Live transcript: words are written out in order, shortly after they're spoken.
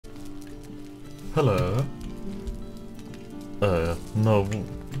Hello. No.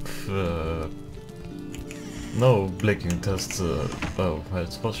 No blinking test. Oh,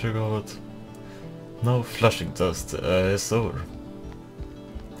 it's what you call it. No flashing test is over.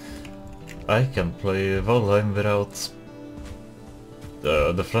 I can play Valheim without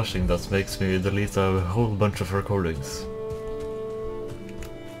the flashing that makes me delete a whole bunch of recordings.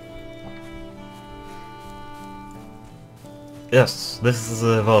 Yes, this is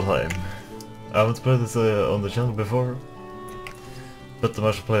Valheim. I haven't played this on the channel before, but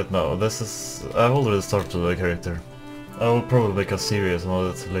I should play it now. I've already started the character. I will probably make a series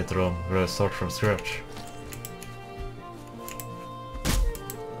on it later on, where I start from scratch.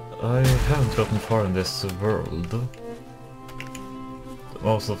 I haven't gotten far in this world.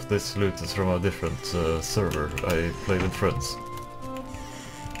 Most of this loot is from a different server I play with friends.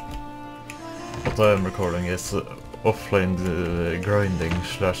 What I am recording is offline grinding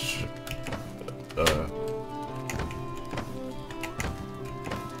slash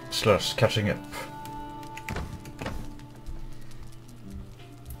catching up.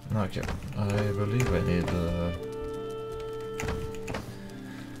 Okay, I believe I need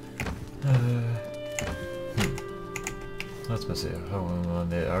let me see how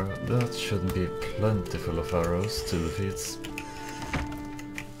many arrows. That should be plentiful of arrows to defeat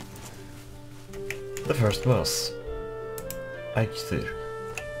the first boss, Eikthyr.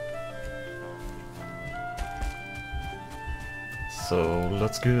 So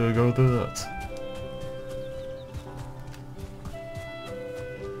let's go do that.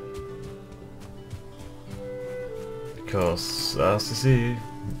 Because as you see,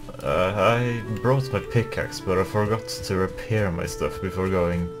 I brought my pickaxe, but I forgot to repair my stuff before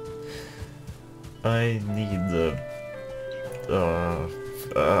going. I need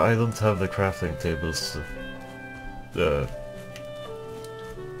I don't have the crafting tables.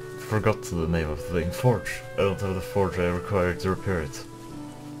 Forgot the name of the thing. Forge. I don't have the forge I require to repair it.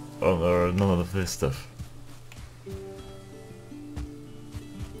 Or none of this stuff.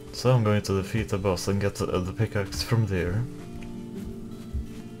 So I'm going to defeat the boss and get the pickaxe from there.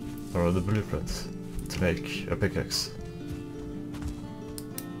 Or the blueprint to make a pickaxe.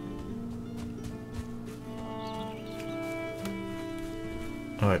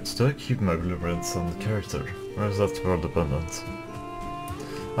 Alright, do I keep my blueprints on the character? Or is that world dependent?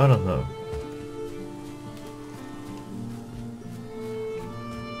 I don't know.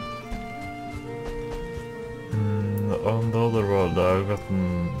 On the other world I've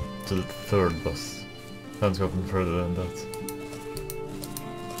gotten to the third boss. I haven't gotten further than that.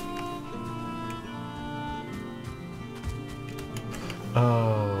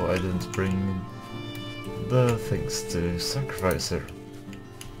 Oh, I didn't bring the things to sacrifice here.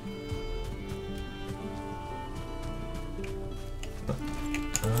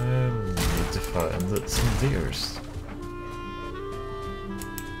 I need to find some deers.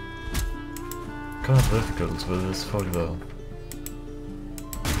 Kind of difficult with this fog though.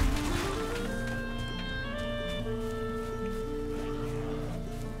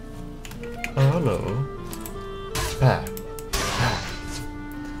 Oh, hello. Ah.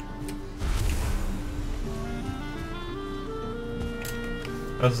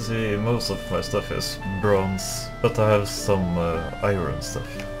 As you see, most of my stuff is bronze, but I have some iron stuff.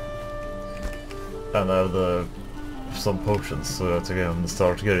 And I have some potions so that I can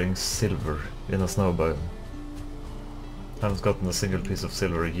start getting silver in a snow biome. I haven't gotten a single piece of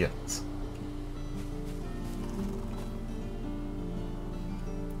silver yet.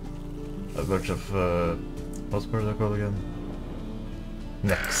 A bunch of, what were they called again?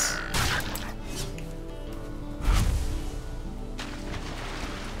 Necks.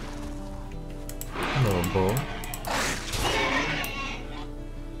 Hello, bow.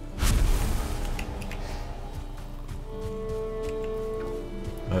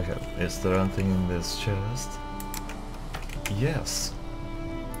 Okay, is there anything in this chest? Yes.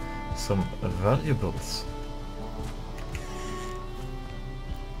 Some valuables.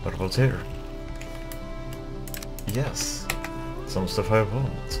 What about here? Yes. Some stuff I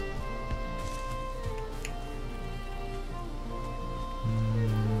want.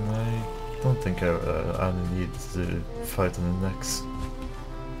 I don't think I need to fight any necks.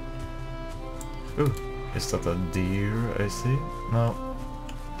 Ooh, is that a deer I see? No.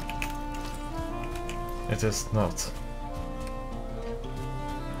 It is not.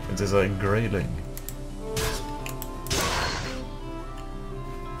 It is a grayling.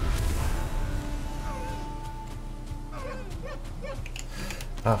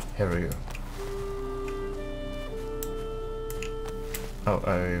 Ah, here we go. Oh,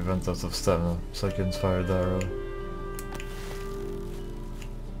 I went out of stamina, so I couldn't fire the arrow.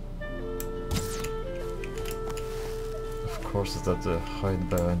 horses that hide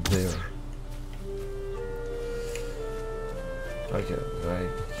behind there. Okay, I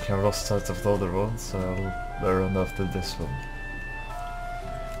have lost sight of the other one, so I'll run after this one.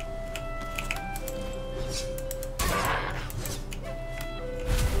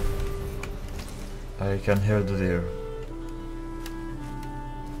 I can hear the deer.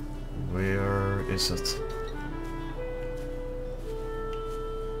 Where is it?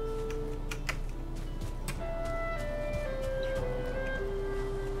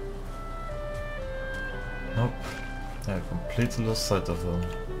 Nope. I completely lost sight of them.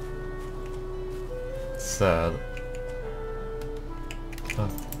 Sad. Oh,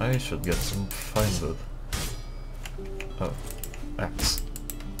 I should get some fine wood. Oh, axe.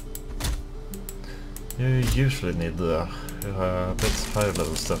 You usually need a bit higher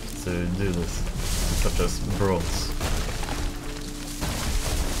level stuff to do this, such as bronze.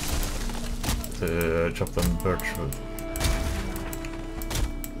 To chop down birch wood.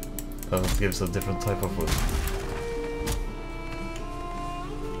 That gives a different type of wood.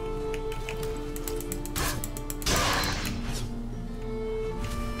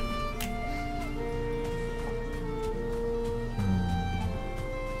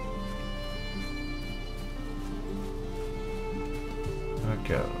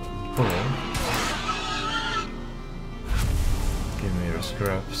 Okay, pull on. Give me your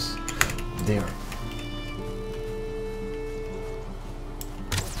scraps. There.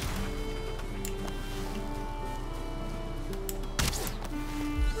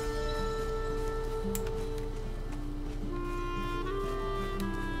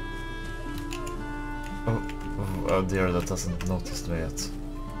 Oh dear, that doesn't notice me yet.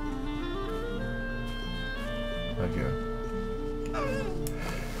 Okay.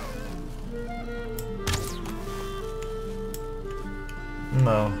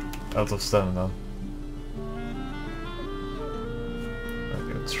 No, out of stamina.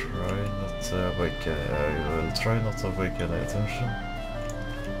 Okay, try not to awaken. I will try not to awaken attention.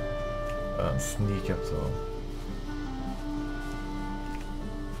 And sneak up to them.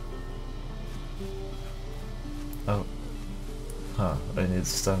 Oh. Huh, I need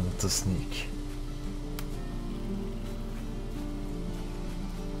stamina to sneak.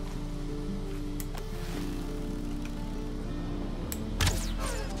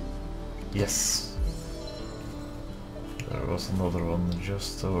 Yes. There was another one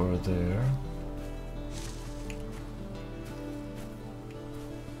just over there.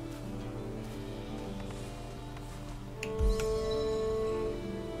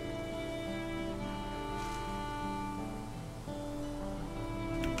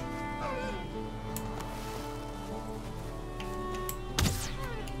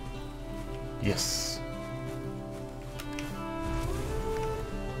 Yes.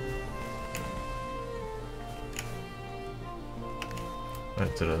 Why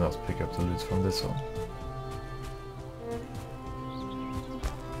did I not pick up the loot from this one?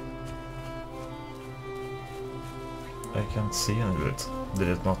 I can't see any loot. Did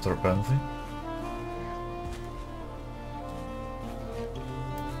it not drop anything?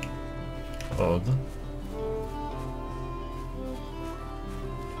 Odd.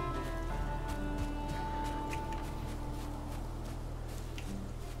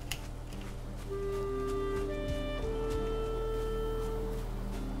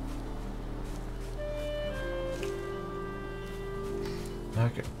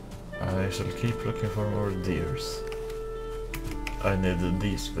 Okay, I shall keep looking for more deers. I need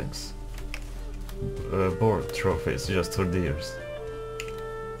these things. Board trophies just for deers.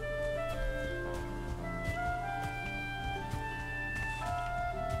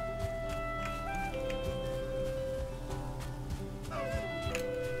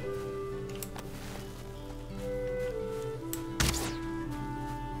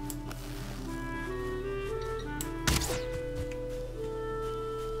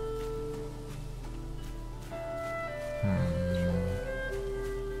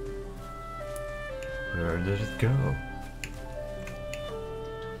 Where did it go?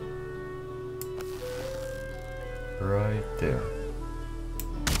 Right there.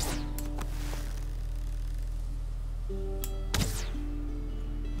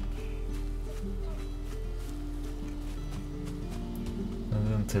 I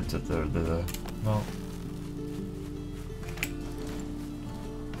didn't tilt it there, did I? No.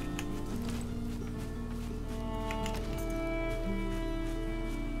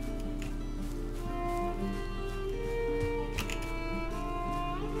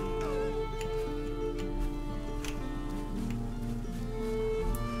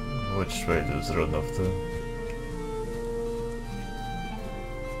 Which way does it run off to?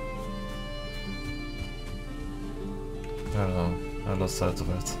 I don't know, I lost sight of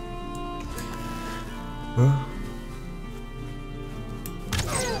it.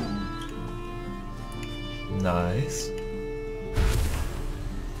 Nice.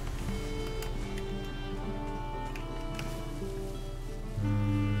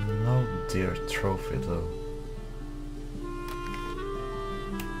 No dear trophy though.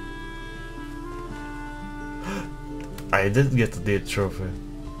 I did get the deer trophy.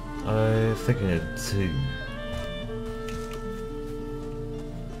 I think I need 2.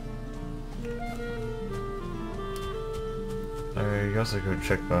 I guess I could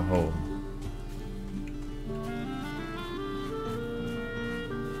check my home.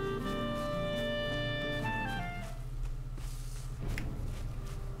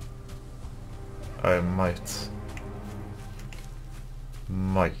 I might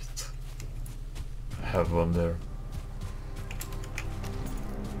have one there.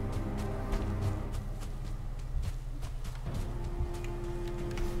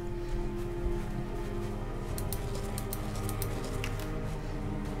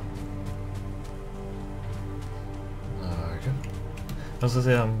 Okay. As I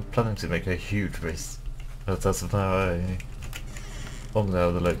say, I'm planning to make a huge base, but as of now I only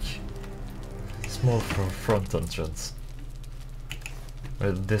have the like small front entrance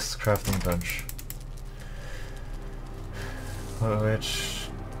with this crafting bench, which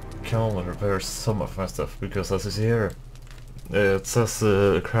can only repair some of my stuff, because as you see here, it says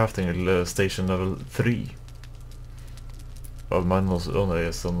crafting station level 3, while mine only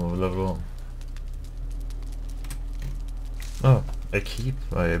is on level 1. Oh, I keep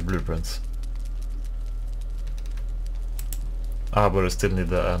my blueprints. Ah, but I still need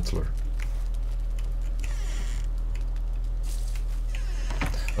the antler.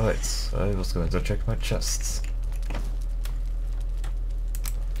 Alright, I was going to check my chests.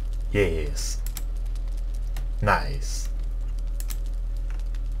 Yes. Nice.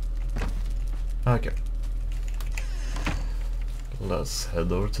 Okay. Let's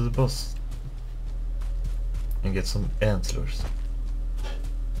head over to the boss and get some antlers.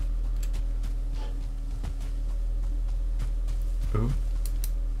 Ooh.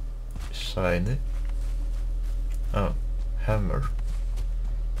 Shiny. Oh, hammer.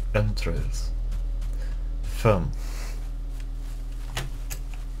 Entrails. Fun.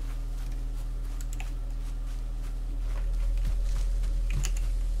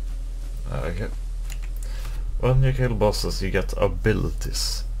 Okay. When you kill bosses, you get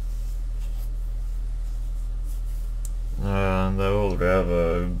abilities. And I already have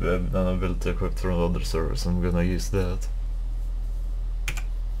an ability equipped from other servers. I'm gonna use that.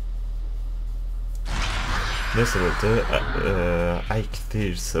 This ability,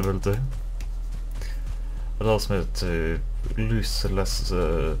 Eikthyrs ability, allows me to lose less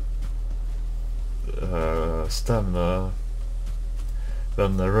stamina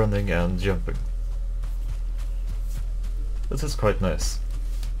when running and jumping. This is quite nice.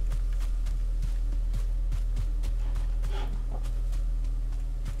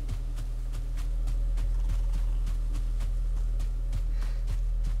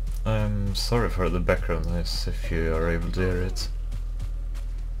 I'm sorry for the background noise if you are able to hear it.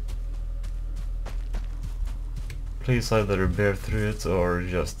 Please either bear through it or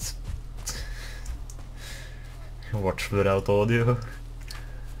just watch without audio.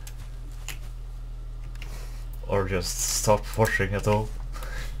 Or just stop watching at all.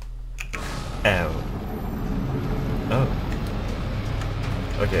 Ow. Oh.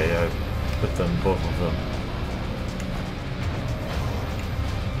 Okay, I put them both of them.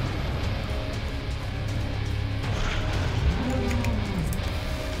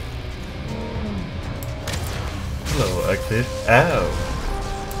 Hello, Eikthyr. Ow!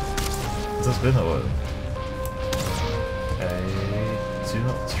 It has been a while. I do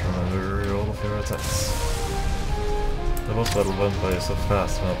not remember all of your attacks. The boss battle went by so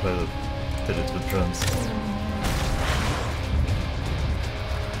fast when I did it with friends.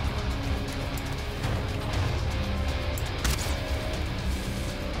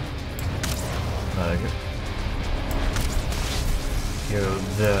 Okay. Go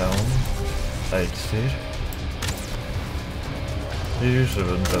down, Eikthyr. You usually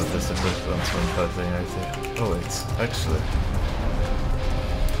wouldn't have this equipment when fighting Eikthyr. Oh wait, actually.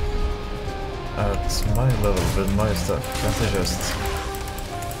 At my level with my stuff, can't I just...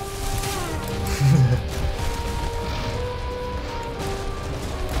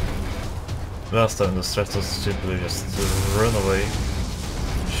 Last time the strat was simply just to run away,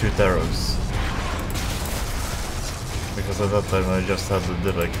 shoot arrows. Because at that time I just had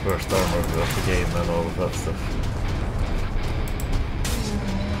the like first armor of the game and all of that stuff.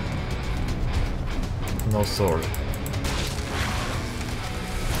 No sword.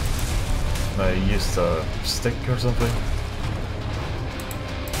 I used a stick or something?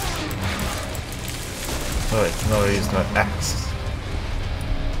 Oh wait, no, I used my axe.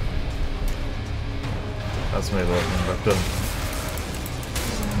 That's maybe working back then.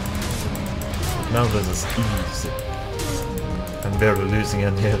 Now this is easy. I'm barely losing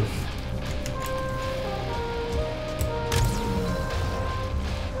any health.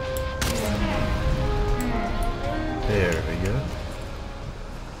 There we go.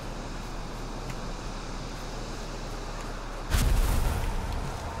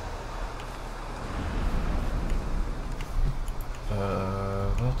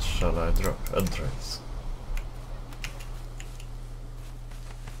 What shall I drop? Entrance.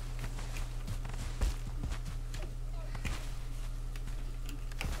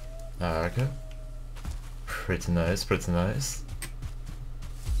 Okay. Pretty nice, pretty nice.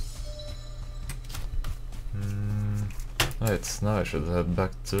 Right, now I should head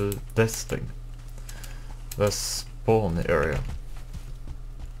back to this thing. The spawn area.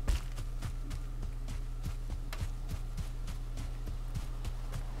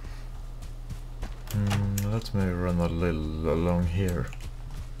 Let me run a little along here.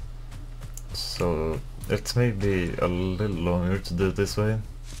 So it may be a little longer to do it this way.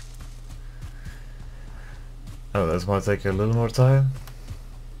 Oh, this might take a little more time,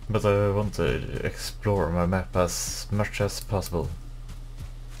 but I want to explore my map as much as possible.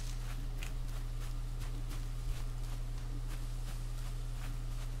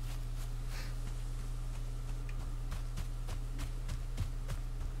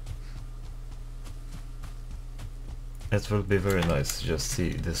 It will be very nice to just see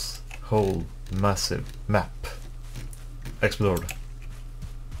this whole massive map explored.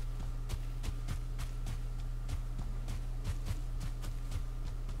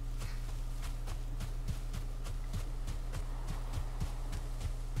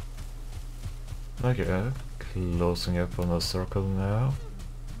 Okay, closing up on a circle now.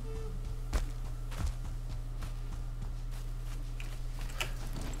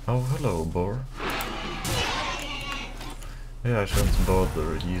 Oh, hello, boar. Yeah, I shouldn't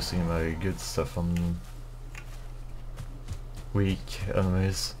bother using my good stuff on weak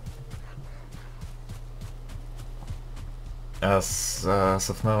enemies. As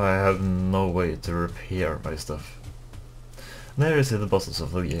of now, I have no way to repair my stuff. There you see the bosses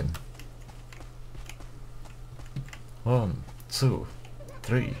of the game. 1, 2,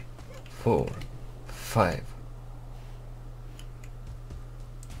 3, 4, 5.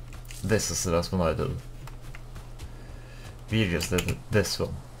 This is the last one I did. We just did this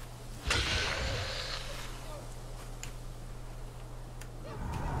one.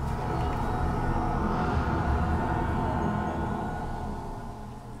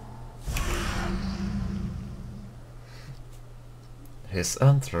 His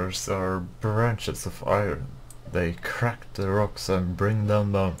antlers are branches of iron. They crack the rocks and bring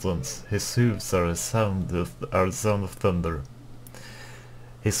down mountains. His hooves are the sound of thunder.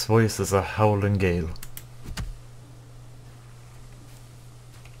 His voice is a howling gale.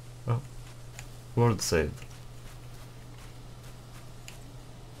 Oh, word saved.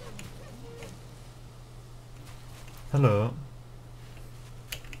 Hello.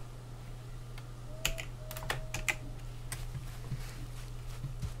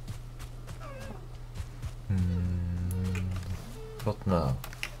 What now?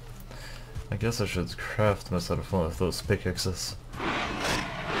 I guess I should craft myself one of those pickaxes.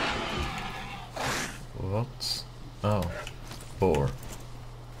 What? Oh, 4.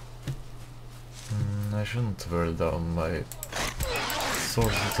 I shouldn't wear down my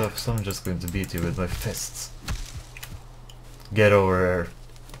sword and stuff, so I'm just going to beat you with my fists. Get over here.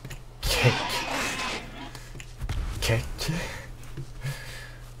 Kick. Kick.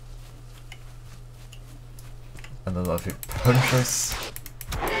 And then a few punches.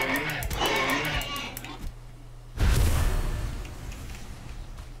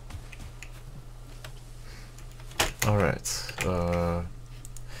 Alright,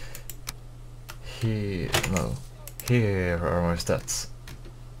 here are my stats.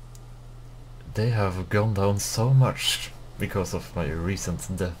 They have gone down so much because of my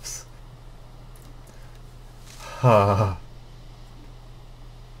recent deaths. Ha!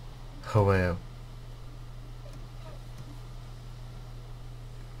 Oh well.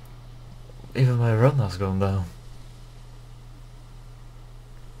 Even my run has gone down.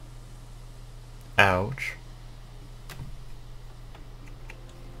 Ouch.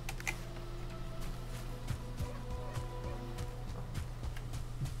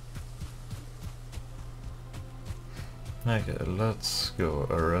 Okay, let's go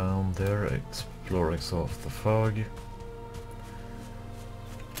around there, exploring some of the fog.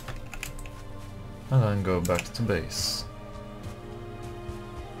 And then go back to base.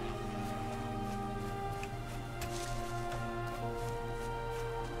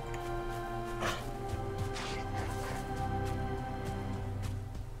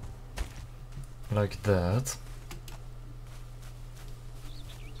 Like that.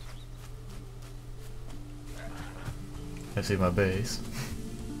 I see my base.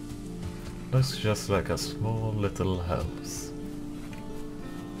 Looks just like a small little house.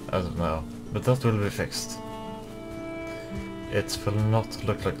 As of now, but that will be fixed. It will not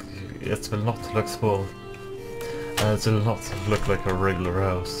look small, and it will not look like a regular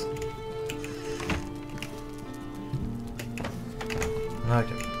house.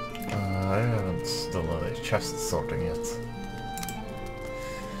 Okay. I haven't done any chest sorting yet.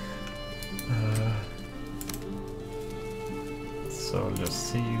 So I'll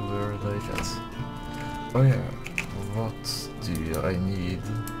just see where they get. Oh yeah, what do I need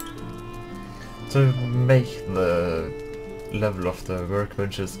to make the level of the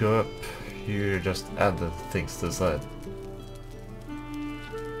workbenches go up? You just add the things to the side.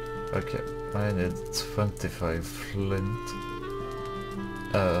 Okay, I need 25 flint.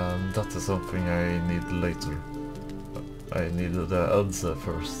 That is something I need later. I need the Elsa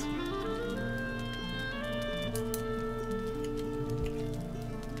first.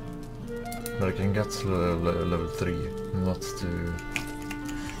 But I can get to level 3, not too...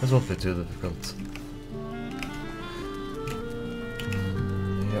 It won't be too difficult.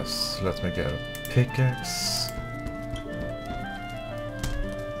 Yes, let me get a pickaxe.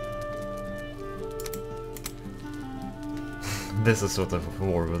 This is what I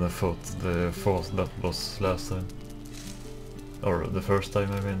wore when I fought that boss last time. Or the first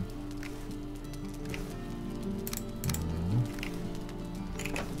time, I mean.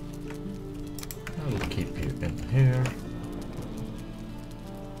 I'll keep you in here.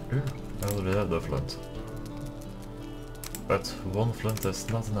 Ooh, I already have the flint. But one flint is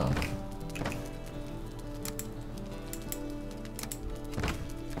not enough.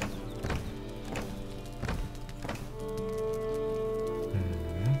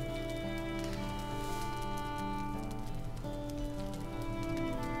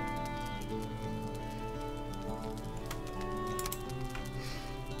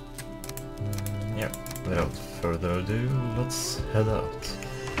 Yeah, without further ado, let's head out.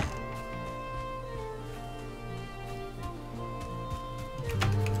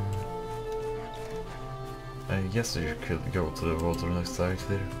 I guess you could go to the water next to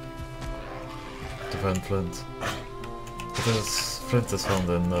Eikthyr to find flint. Because flint is found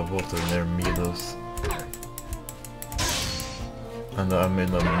in the water near meadows. And I'm in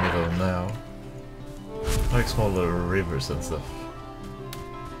the middle now. Like smaller rivers and stuff.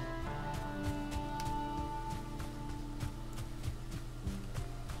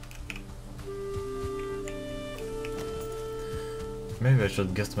 Maybe I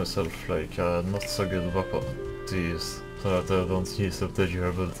should get myself like a not so good weapon to use, so that I don't use up the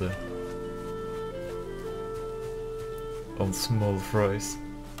durability on small fries.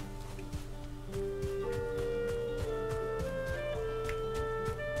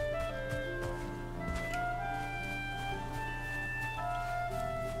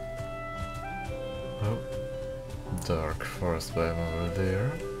 Oh, dark forest biome over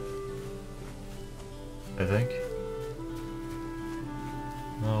there, I think.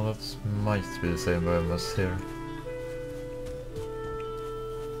 No, that might be the same biome as here.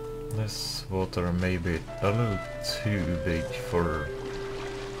 This water may be a little too big for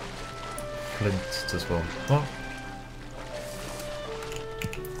flint to spawn. Oh!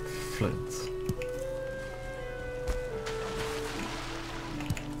 Flint.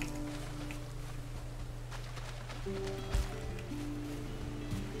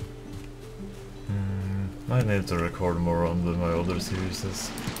 I need to record more on my other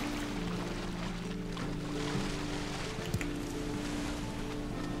series.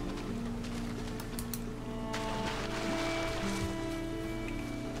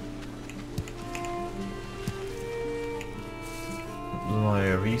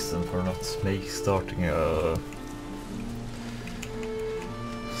 My reason for not starting a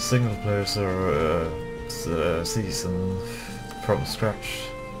single player season from scratch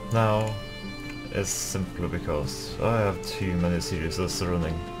now is simply because I have too many series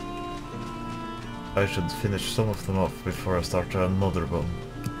running. I should finish some of them off before I start another one.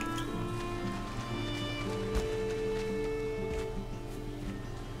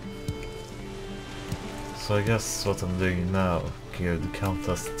 So I guess what I'm doing now could count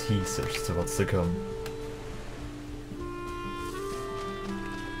as teasers to what's to come.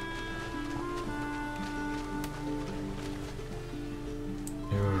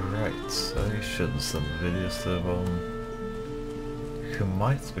 should send videos to one who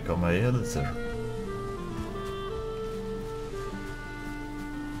might become my editor.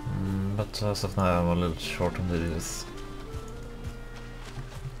 But as of now I'm a little short on videos.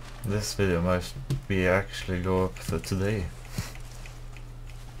 This video might be actually go up today.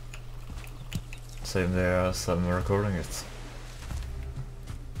 Same day as I'm recording it.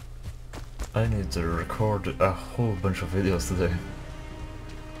 I need to record a whole bunch of videos today.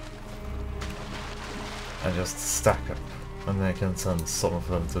 And just stack up. And then I can send some of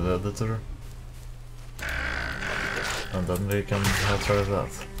them to the editor. And then we can try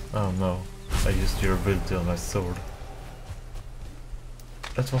that. Oh no, I used durability on my sword.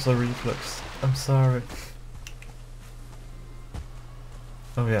 That was a reflex. I'm sorry.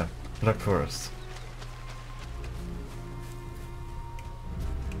 Oh yeah, Black Forest.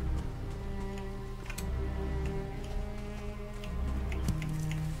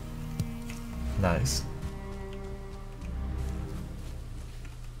 Nice.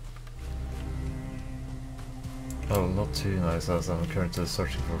 Oh, not too nice as I'm currently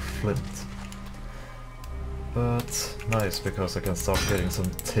searching for flint. But nice because I can start getting some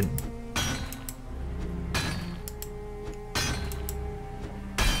tin.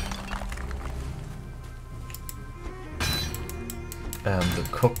 And the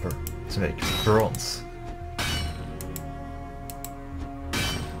copper to make bronze.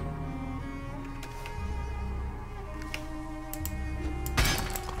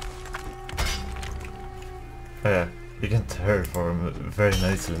 Oh yeah, you can terraform very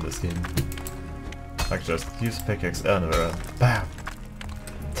nicely in this game. Like just use pickaxe anywhere and BAM!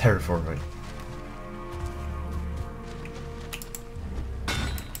 Terraforming.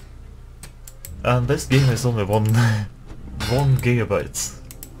 And this game is only 1 gigabyte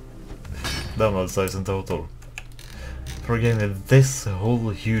download size in total. For a game with this whole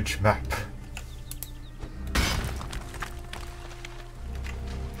huge map.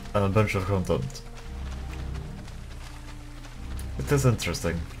 And a bunch of content. It is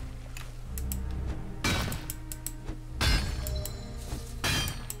interesting.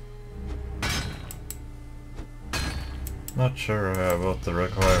 Not sure what the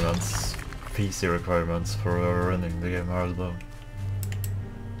requirements, PC requirements for running the game are though.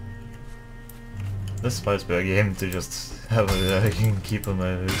 This might be a game to just have I can keep on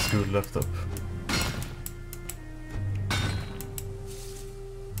my school laptop.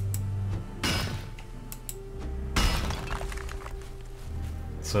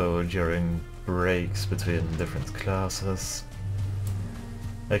 So during breaks between different classes,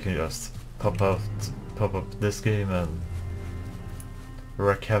 I can just pop up this game and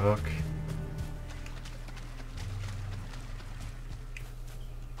wreak havoc.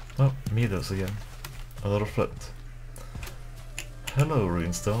 Oh, Midos again. Another flint. Hello,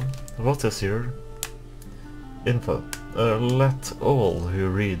 Runestone. What is your info? Let all who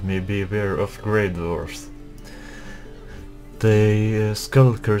read me beware of grave dwarfs. The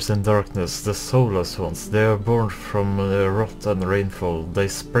skulkers in darkness, the soulless ones, they are born from rot and rainfall. They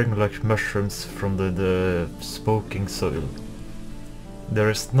spring like mushrooms from the smoking soil.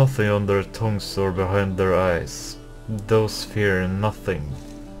 There is nothing on their tongues or behind their eyes. Those fear nothing.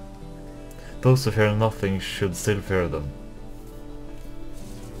 Those who fear nothing should still fear them.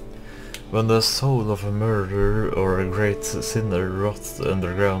 When the soul of a murderer or a great sinner rots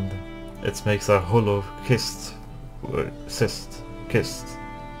underground, it makes a hollow cyst,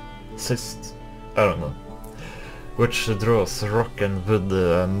 I don't know, which draws rock and wood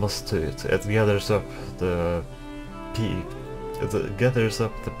and moss to it. It gathers up the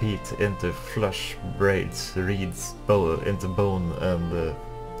peat into flesh, braids, reeds, into bone, and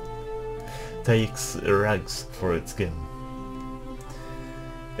takes rags for its skin.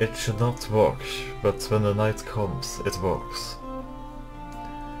 It should not walk, but when the night comes, it walks.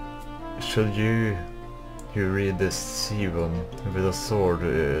 Should you read this sea one with a sword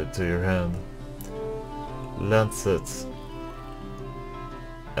to your hand, lance it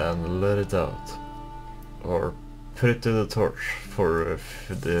and let it out, or put it to the torch for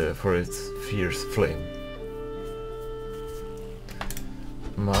its fierce flame.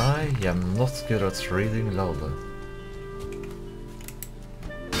 I am not good at reading loudly.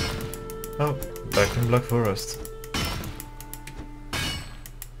 Oh, back in Black Forest.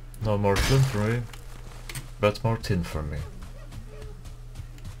 No more flint for me, but more tin for me.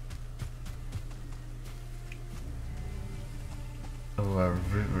 Oh, a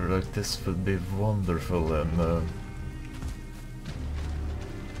river like this would be wonderful in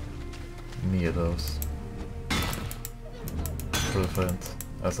meadows. For the flint,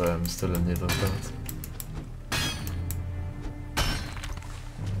 as I am still in need of that.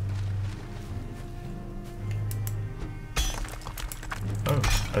 Oh,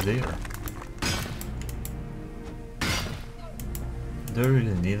 a deer. Do I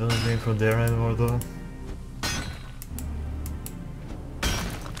really need anything from there anymore though?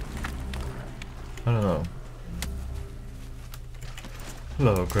 I don't know.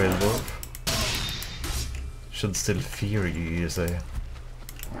 Hello, Great Dwarf. Should still fear you, you say.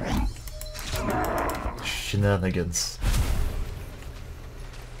 Shenanigans.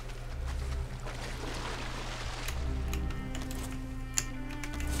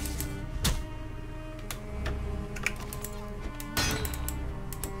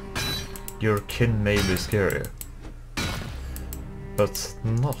 Your kin may be scary, but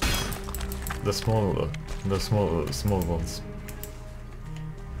not the small ones.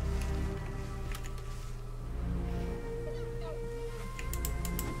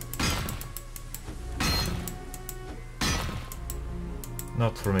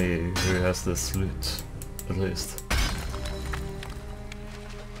 Not for me, who has this loot, at least.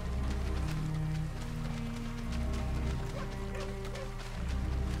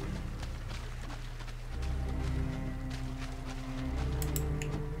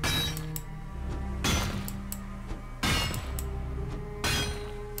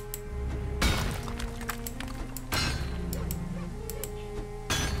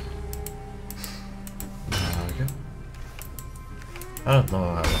 I don't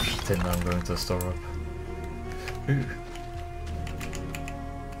know how much tin I'm going to store up. Ooh.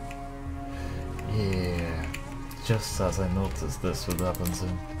 Yeah, just as I noticed this would happen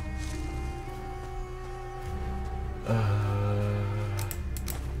soon.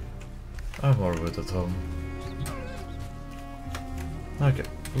 I'm more with at home. Okay,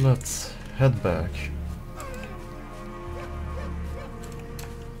 let's head back.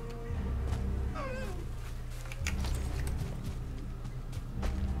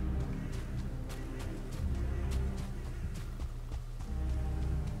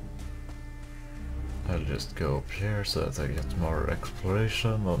 I'll just go up here so that I get more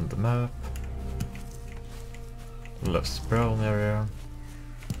exploration on the map. Less brown area.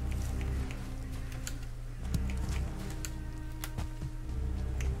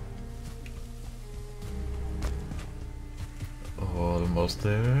 Almost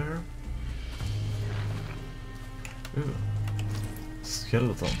there. Ooh.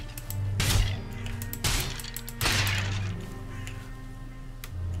 Skeleton.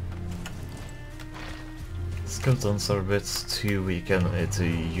 Skeletons are a bit too weak enemy to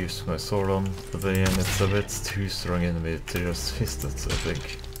use my sword on, but then again it's a bit too strong enemy to just fist it, I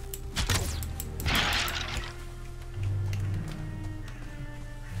think.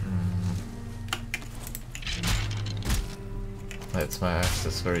 It's my axe,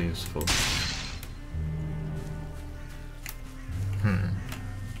 it's very useful.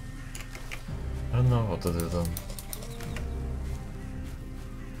 I don't know what to do then.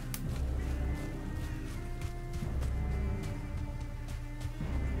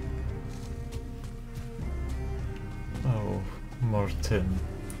 Oh, more tin.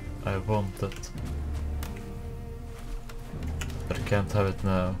 I want it. But I can't have it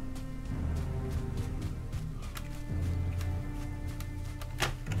now.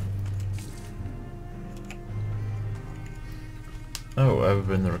 Oh, I've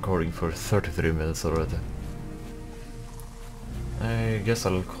been recording for 33 minutes already. I guess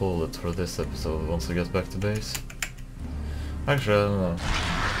I'll call it for this episode once I get back to base. Actually, I don't know.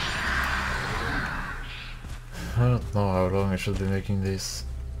 I don't know how long I should be making these.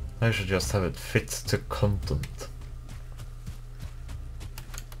 I should just have it fit to content.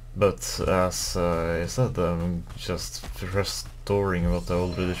 But as I said, I'm just restoring what I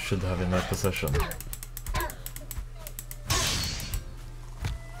already should have in my possession.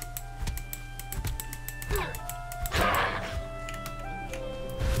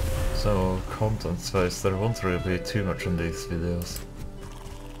 So, content-wise, there won't really be too much in these videos.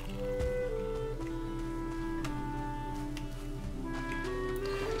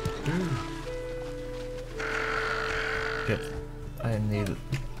 Okay, I need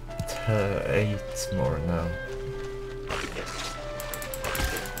 8 more now.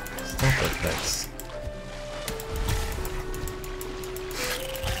 Stop that flex.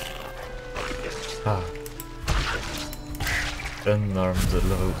 Ah. Unarmed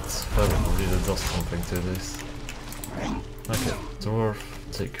loads. That really does something to this. Okay, dwarf,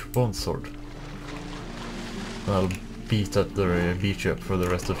 take 1 sword. And I'll beat you up for the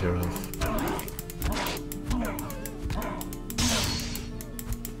rest of your health.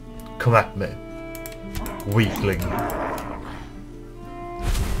 Come at me, weakling.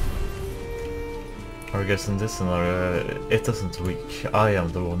 I guess in this scenario, it isn't weak. I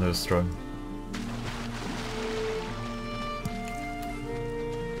am the one who's strong.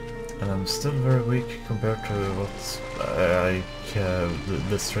 And I'm still very weak compared to what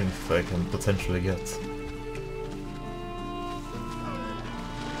the strength I can potentially get.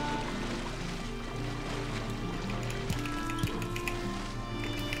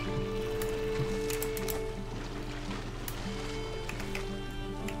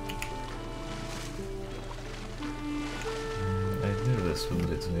 I knew this wouldn't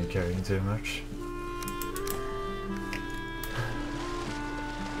lead to me carrying too much.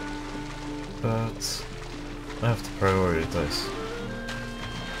 But I have to prioritize.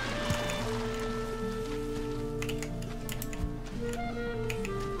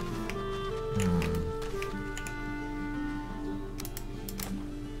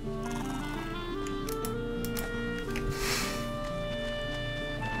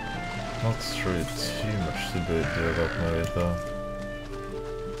 Not really too much to do about my weight though.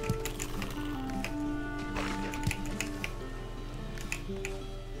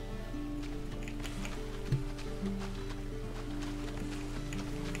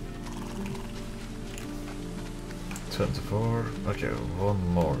 Okay, one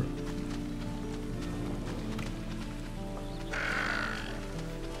more.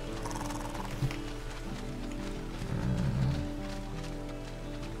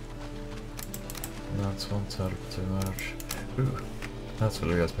 That's one help too much. Ooh, that's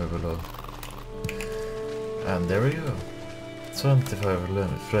really got me below. And there we go.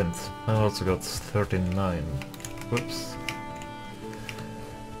 25 flint. I also got 39. Whoops.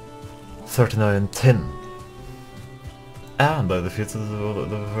 39 tin. And I defeated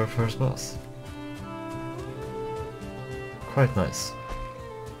the very first boss. Quite nice.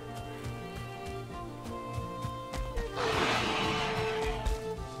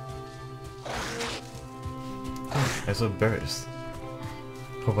 Oh, I saw berries.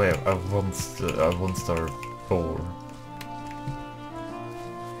 Oh wait, I want a 1-star boar.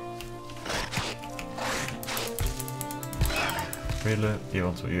 Really? You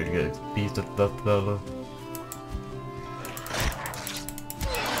want to get beat at that level?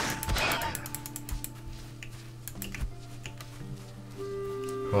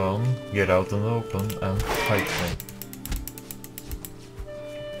 Come on, get out in the open and fight me.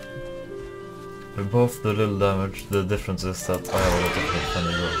 With both the little damage, the difference is that I have a lot of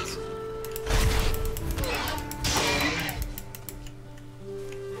funny rolls.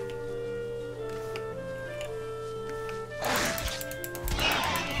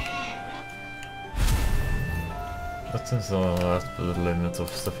 That seems that's the limit of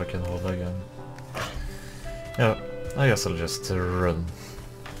stuff I can hold again. Yeah, I guess I'll just run.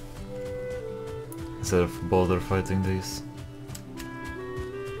 Instead of bother fighting these.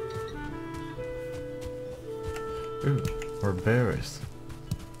 Ooh, more berries.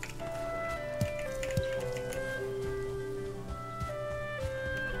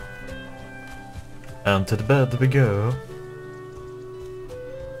 And to the bed we go.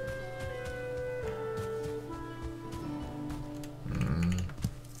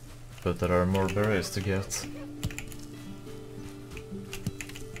 But there are more berries to get.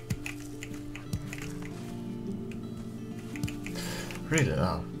 Really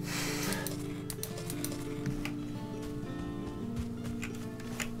now.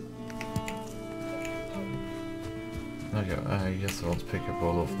 Okay, I guess I won't pick up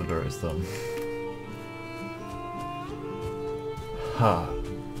all of the berries then. Ha!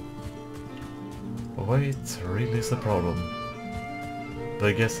 Weight really is a problem. But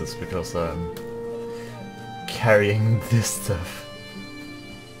I guess it's because I'm carrying this stuff.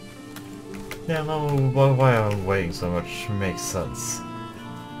 Yeah, no, why I'm weighing so much makes sense.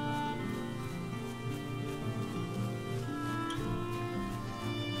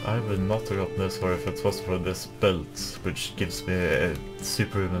 I would not have gotten this far if it was for this belt, which gives me a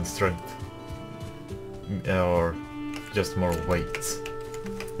superhuman strength. Or just more weight,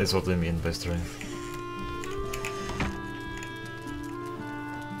 is what I mean by strength.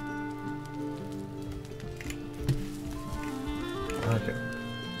 Okay,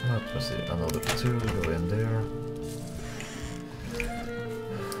 let me see, another 2 go in there.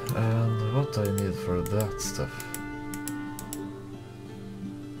 And what do I need for that stuff?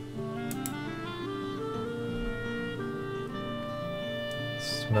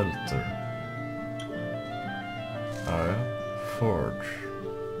 Smelter. Ah yeah, forge.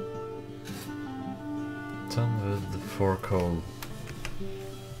 10 with 4 coal.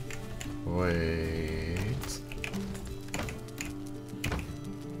 Wait.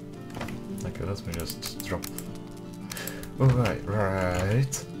 Okay, let me just drop. Oh,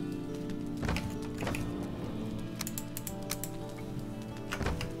 right.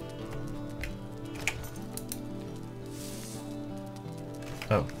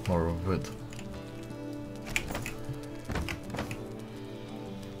 Oh, more wood.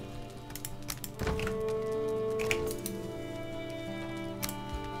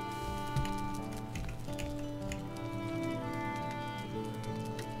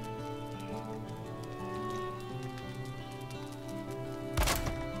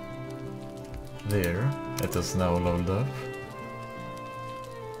 There, it is now leveled up.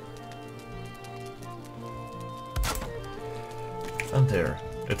 And there,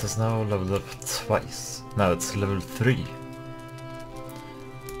 it is now leveled up twice. Now it's level 3.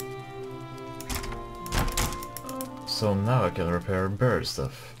 So now I can repair bird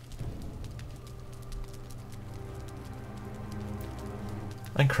stuff.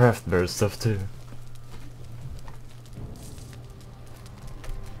 And craft bird stuff too.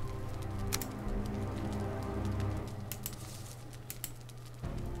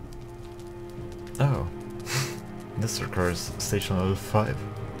 Oh, this requires station level 5.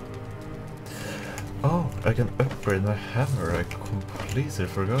 Oh, I can upgrade my hammer, I completely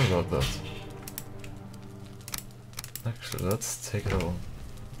forgot about that. Actually, let's take it all.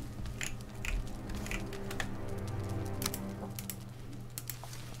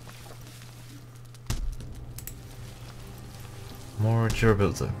 More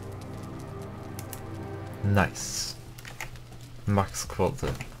durability. Nice. Max quality.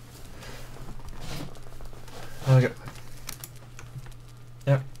 Okay.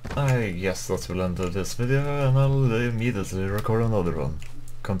 Yeah, I guess that will end this video, and I'll immediately record another one,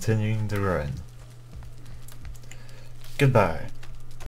 continuing the grind. Goodbye.